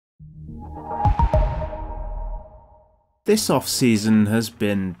This off-season has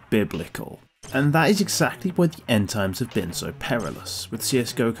been biblical, and that is exactly why the end times have been so perilous. With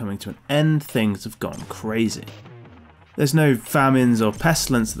CSGO coming to an end, things have gone crazy. There's no famines or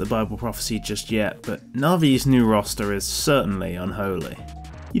pestilence that the Bible prophesied just yet, but NaVi's new roster is certainly unholy.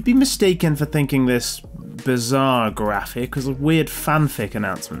 You'd be mistaken for thinking this bizarre graphic was a weird fanfic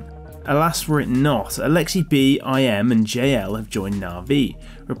announcement. Alas were it not, AleksiB, IM and JL have joined NaVi,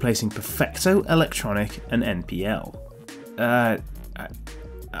 replacing Perfecto, Electronic and NPL.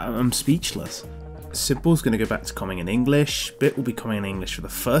 I'm speechless. Simple's going to go back to coming in English, Bit will be coming in English for the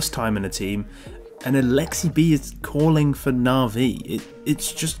first time in a team, and AleksiB is calling for NaVi.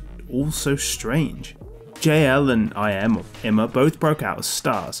 It's just all so strange. JL and IM, or Imma, both broke out as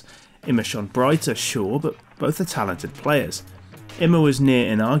stars. Imma shone brighter, sure, but both are talented players. Imma was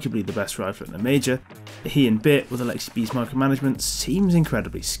near inarguably the best rifler in the major. He and Bit, with AleksiB's micromanagement, seems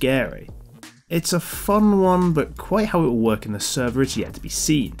incredibly scary. It's a fun one, but quite how it will work in the server is yet to be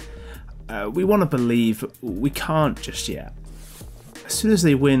seen. We want to believe, but we can't just yet. As soon as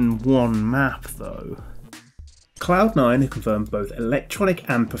they win one map though. Cloud9 have confirmed both Electronic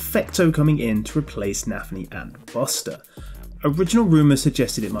and Perfecto coming in to replace NaVi and Buster. Original rumours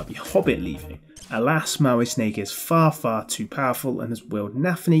suggested it might be Hobbit leaving. Alas, Maui Snake is far too powerful and has willed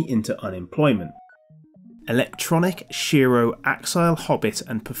NaVi into unemployment. Electronic, Shiro, Axile, Hobbit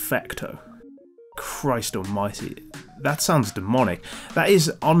and Perfecto. Christ almighty, that sounds demonic. That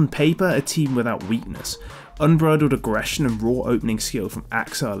is, on paper, a team without weakness. Unbridled aggression and raw opening skill from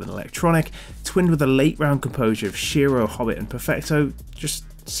Axile and Electronic, twinned with a late round composure of Shiro, Hobbit and Perfecto, just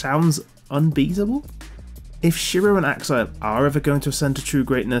sounds unbeatable? If Shiro and Axile are ever going to ascend to true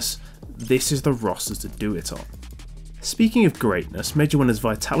greatness, this is the rosters to do it on. Speaking of greatness, Major Winners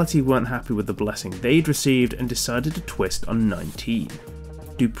Vitality weren't happy with the blessing they'd received and decided to twist on 19.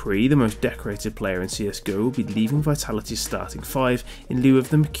 Dupree, the most decorated player in CSGO, will be leaving Vitality's starting 5 in lieu of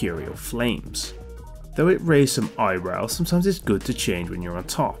the Mercurial Flames. Though it raised some eyebrows, sometimes it's good to change when you're on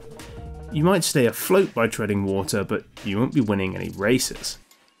top. You might stay afloat by treading water, but you won't be winning any races.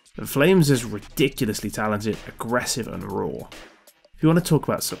 The Flames is ridiculously talented, aggressive and raw. If you want to talk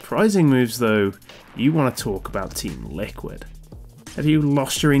about surprising moves though, you want to talk about Team Liquid. Have you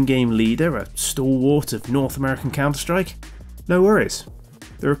lost your in-game leader, a stalwart of North American Counter-Strike? No worries.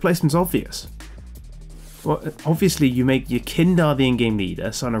 The replacement's obvious. Well, obviously you make your Kindar the in-game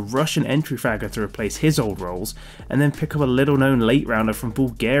leader, sign a Russian entry fragger to replace his old roles, and then pick up a little-known late rounder from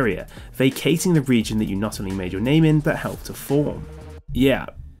Bulgaria, vacating the region that you not only made your name in, but helped to form. Yeah,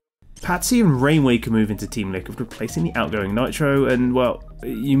 Patsy and Rainwaker move into Team Liquid, replacing the outgoing Nitro, and well,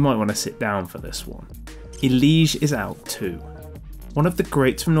 you might want to sit down for this one. Elige is out too. One of the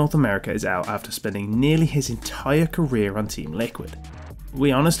greats from North America is out after spending nearly his entire career on Team Liquid.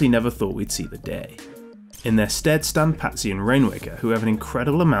 We honestly never thought we'd see the day. In their stead stand Patsy and Rainwaker, who have an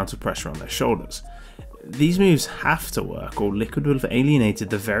incredible amount of pressure on their shoulders. These moves have to work, or Liquid would have alienated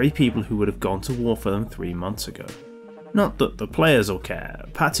the very people who would have gone to war for them 3 months ago. Not that the players will care.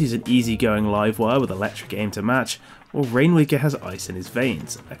 Patsy's an easygoing livewire with electric aim to match, while Rainwaker has ice in his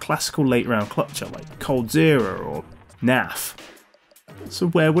veins, a classical late round clutcher like Cold Zero or NAF. So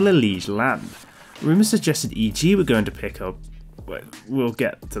where will Elige land? Rumours suggested EG were going to pick up. We'll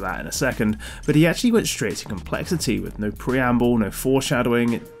get to that in a second, but he actually went straight to complexity with no preamble, no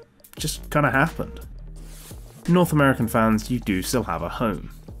foreshadowing, it just kinda happened. North American fans, you do still have a home.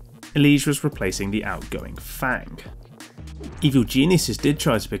 Elige was replacing the outgoing Fang. Evil Geniuses did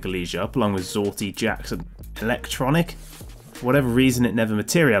try to pick Elige up along with Zorty, Jax and Electronic. For whatever reason it never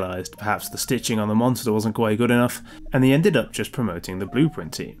materialised, perhaps the stitching on the monster wasn't quite good enough, and they ended up just promoting the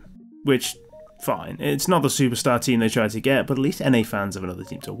Blueprint team. Which, fine, it's not the superstar team they tried to get, but at least NA fans have another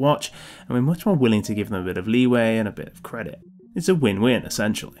team to watch, and we're much more willing to give them a bit of leeway and a bit of credit. It's a win-win,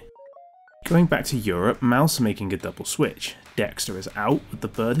 essentially. Going back to Europe, Mouse are making a double switch. Dexter is out, with the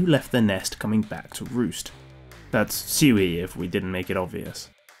bird who left their nest coming back to roost. That's Sui if we didn't make it obvious.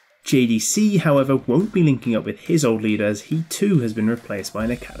 JDC, however, won't be linking up with his old leader as he too has been replaced by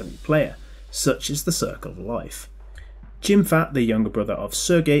an academy player. Such is the circle of life. Jimfat, the younger brother of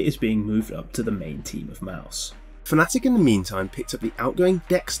Sergey, is being moved up to the main team of Mouse. Fnatic in the meantime picked up the outgoing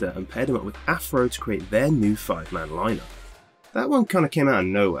Dexter and paired him up with Afro to create their new 5-man lineup. That one kinda came out of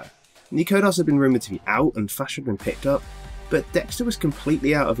nowhere. Nikodas had been rumoured to be out and Fash had been picked up, but Dexter was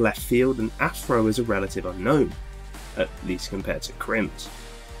completely out of left field and Afro is a relative unknown, at least compared to Crims.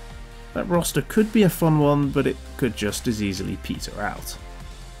 That roster could be a fun one, but it could just as easily peter out.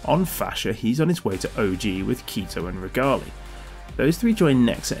 On Fasher, he's on his way to OG with Keto and Regali. Those three join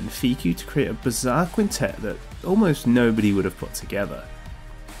Nexa and Fiku to create a bizarre quintet that almost nobody would have put together.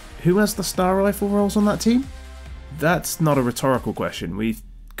 Who has the star rifle roles on that team? That's not a rhetorical question, we've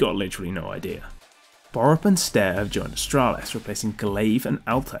got literally no idea. Borup and Stare have joined Astralis, replacing Glaive and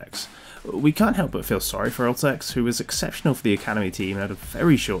Altex. We can't help but feel sorry for Altex, who was exceptional for the Academy team and had a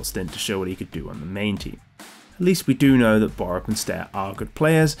very short stint to show what he could do on the main team. At least we do know that Borup and Stare are good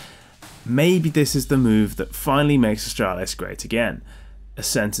players. Maybe this is the move that finally makes Astralis great again, a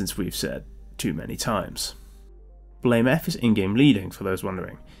sentence we've said too many times. Blame F is in-game leading, for those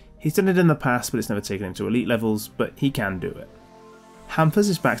wondering. He's done it in the past, but it's never taken him to elite levels, but he can do it. Hampers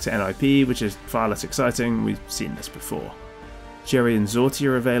is back to NIP, which is far less exciting, we've seen this before. Jerry and Zorti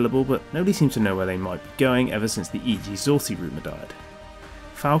are available, but nobody seems to know where they might be going ever since the EG Zorti rumour died.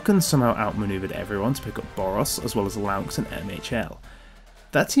 Falcon somehow outmaneuvered everyone to pick up Boros, as well as Laux and MHL.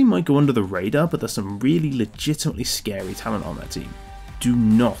 That team might go under the radar, but there's some really legitimately scary talent on that team. Do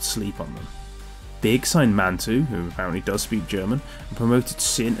not sleep on them. Big signed Mantu, who apparently does speak German, and promoted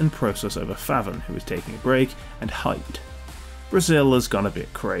Sin and Prosos over Favon, who was taking a break, and hyped. Brazil has gone a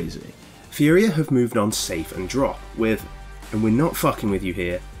bit crazy. Furia have moved on Safe and Drop, with, and we're not fucking with you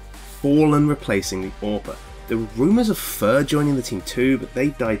here, Fallen replacing the Orpa. There were rumours of Fur joining the team too, but they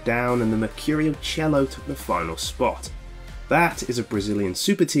died down and the Mercurio Cello took the final spot. That is a Brazilian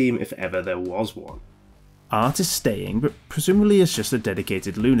super team if ever there was one. Art is staying, but presumably is just a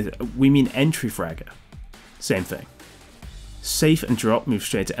dedicated lunatic. We mean entry fragger. Same thing. Safe and Drop move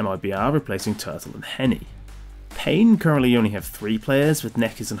straight to MIBR, replacing Turtle and Henny. Pain currently only have 3 players, with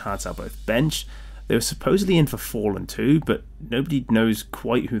Neckers and Hardstyle both bench. They were supposedly in for Fallen too, but nobody knows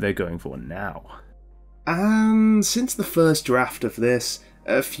quite who they're going for now. And since the first draft of this,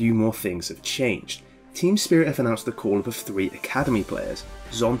 a few more things have changed. Team Spirit have announced the call-up of 3 Academy players,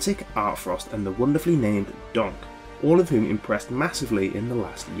 Zontic, Artfrost and the wonderfully named Donk, all of whom impressed massively in the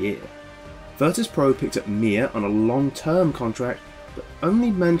last year. Virtus Pro picked up Mia on a long-term contract, but only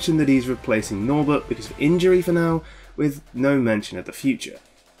mentioned that he's replacing Norbert because of injury for now, with no mention of the future.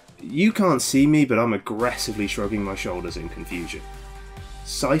 You can't see me, but I'm aggressively shrugging my shoulders in confusion.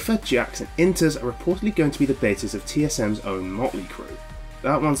 Cypher, Jax and Inters are reportedly going to be the basis of TSM's own Motley crew.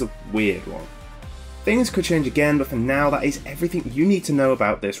 That one's a weird one. Things could change again, but for now that is everything you need to know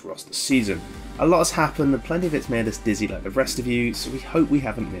about this roster season. A lot has happened and plenty of it's made us dizzy like the rest of you, so we hope we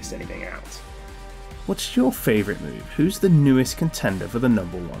haven't missed anything out. What's your favourite move? Who's the newest contender for the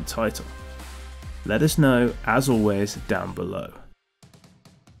 #1 title? Let us know, as always, down below.